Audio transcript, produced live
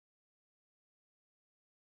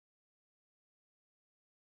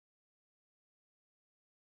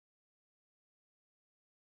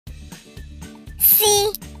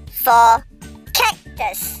for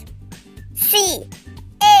cactus. C-A-C-T-U-S.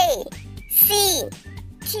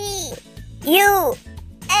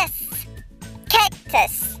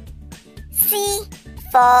 Cactus. C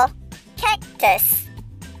for cactus.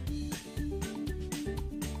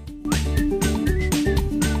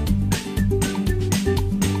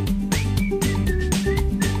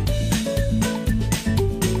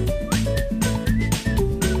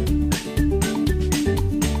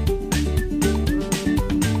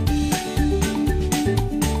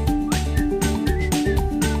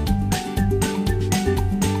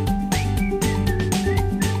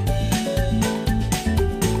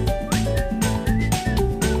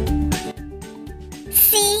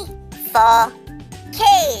 C for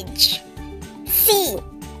cage. C-A-G-E.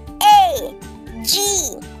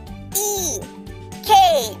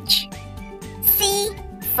 Cage. C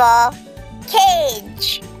for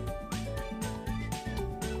cage.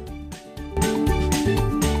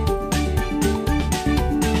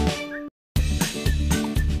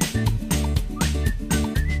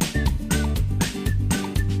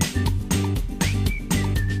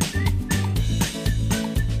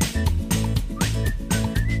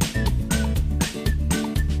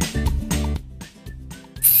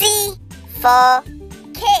 C for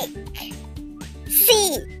cake.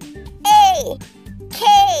 C-A-K-E.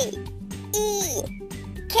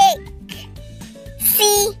 Cake.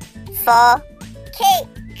 C for cake.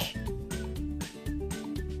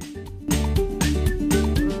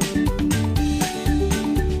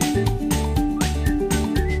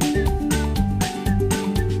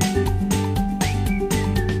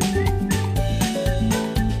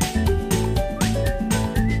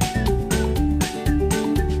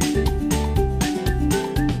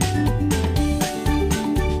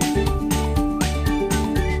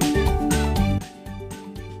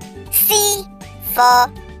 C for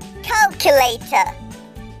calculator.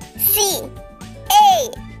 C-A-L-C-U-L-A-T-O-R.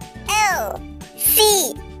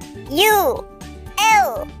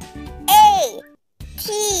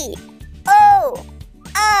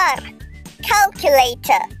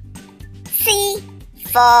 Calculator. C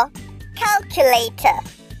for calculator.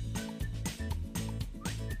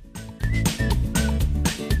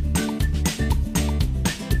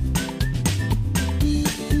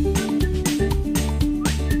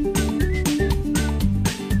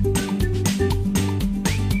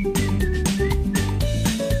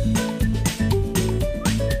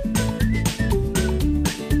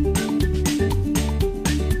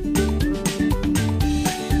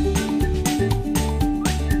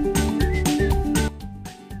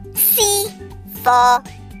 C for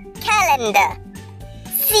calendar.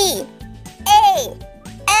 C-A-L-E-N-D-A-R.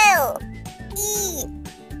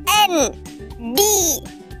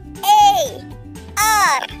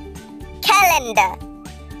 Calendar.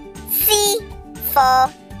 C for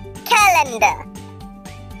calendar.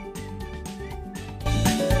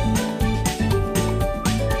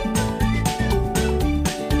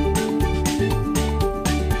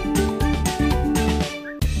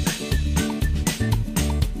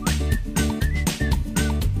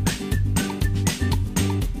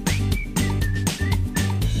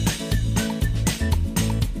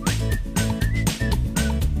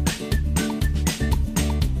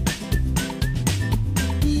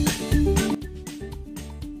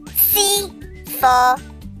 C for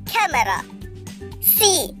camera.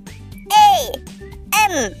 C-A-M-E-R-A.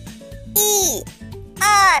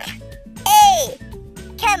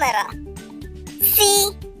 Camera.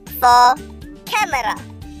 C for camera.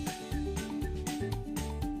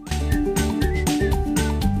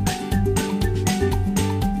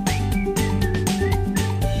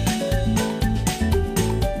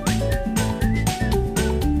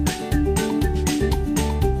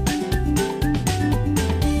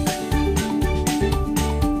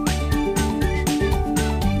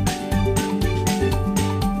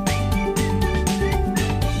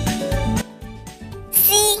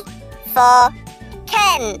 C for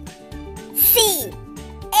can. C-A-N.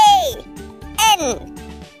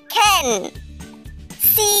 Can.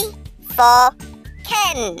 C for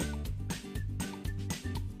can.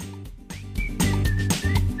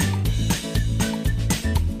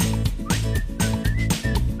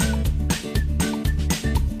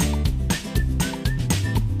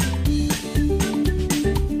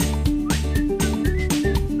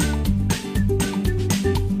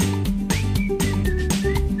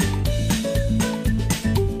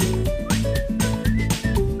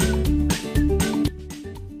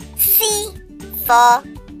 for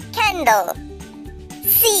candle.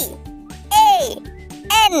 C-A-N-D-L-E.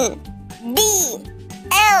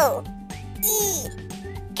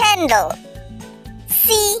 Candle.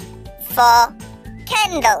 C for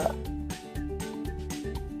candle.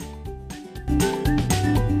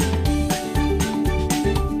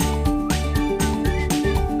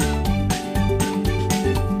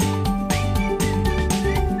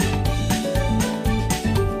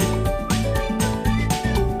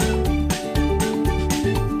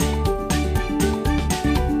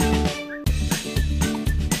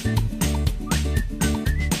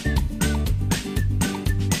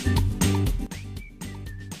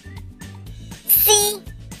 C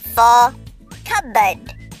for cupboard.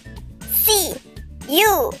 C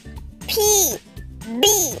U P B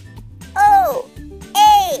O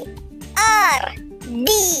A R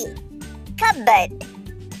D. Cupboard.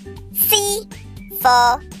 C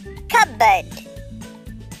for cupboard.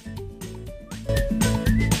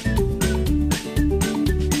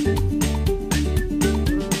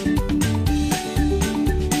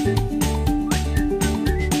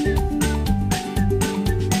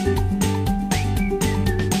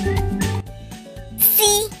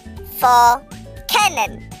 C for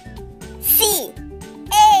cannon. C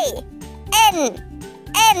A N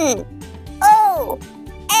N O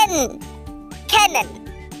N. Cannon.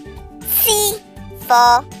 C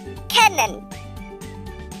for cannon.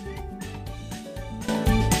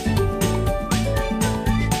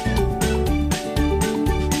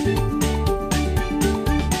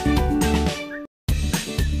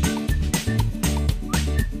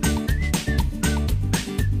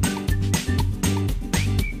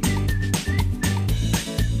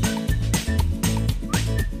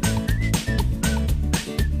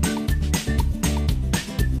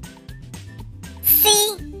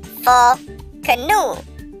 C for canoe.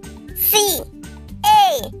 C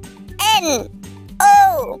A N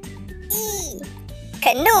O E.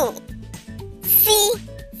 Canoe. C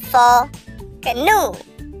for canoe.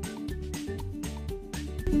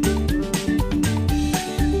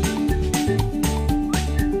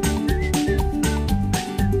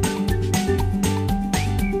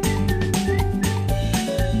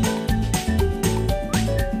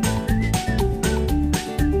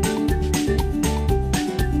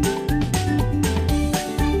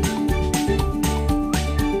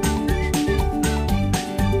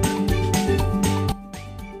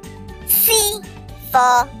 C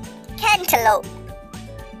for cantaloupe.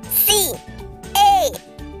 C A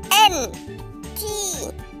N T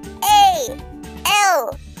A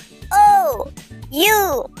L O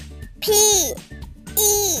U P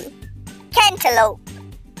E. Cantaloupe.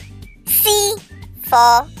 C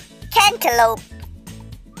for cantaloupe.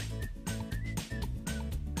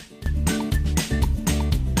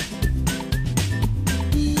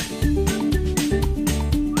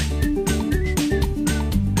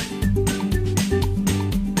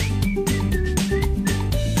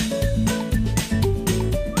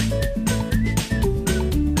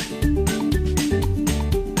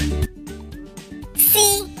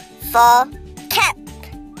 C for cap.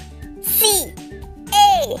 C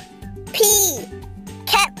A P.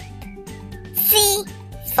 Cap. C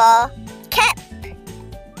for cap.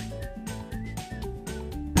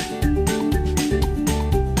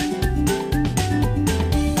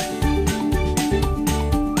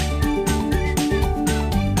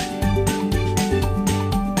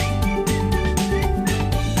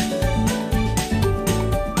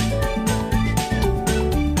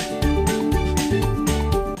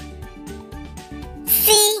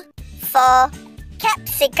 C for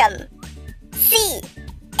capsicum. C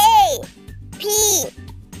A P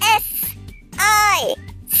S I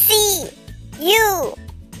C U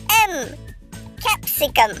M.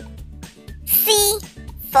 Capsicum. C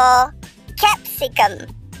for capsicum.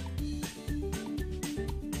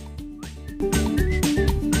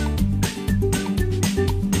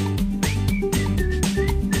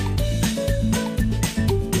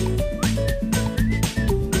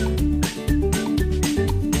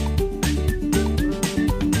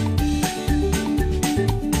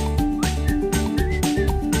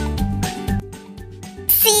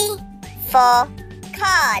 C for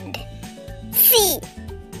card. C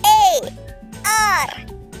A R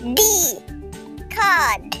D.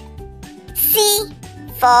 Card. C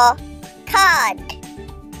for card.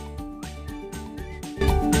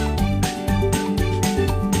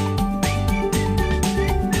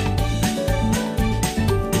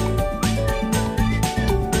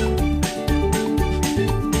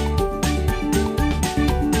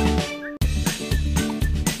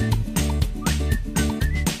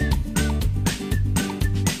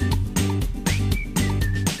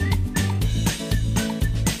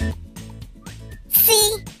 C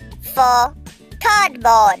for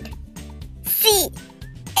cardboard. C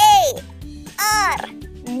A R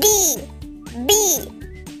D B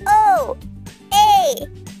O A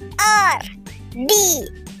C-A-R-D,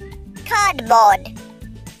 cardboard.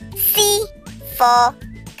 C for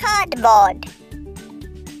cardboard.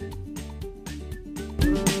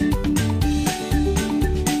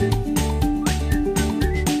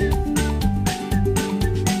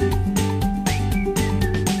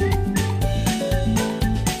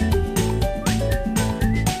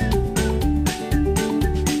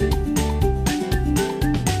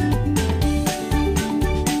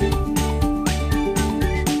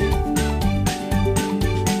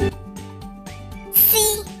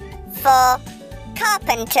 C for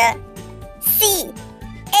carpenter. C-A-R-P-E-N-T-E-R,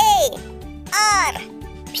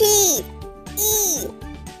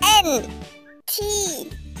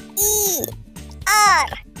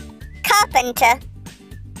 carpenter.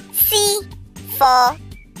 C for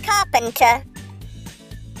carpenter.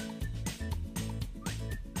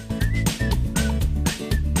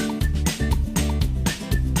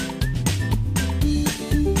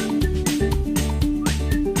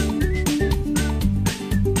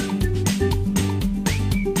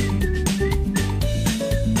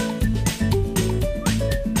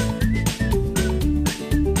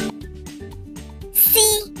 C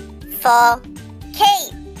for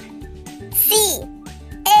cape. C-A-P-E,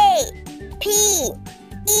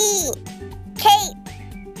 cape.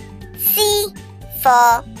 C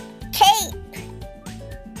for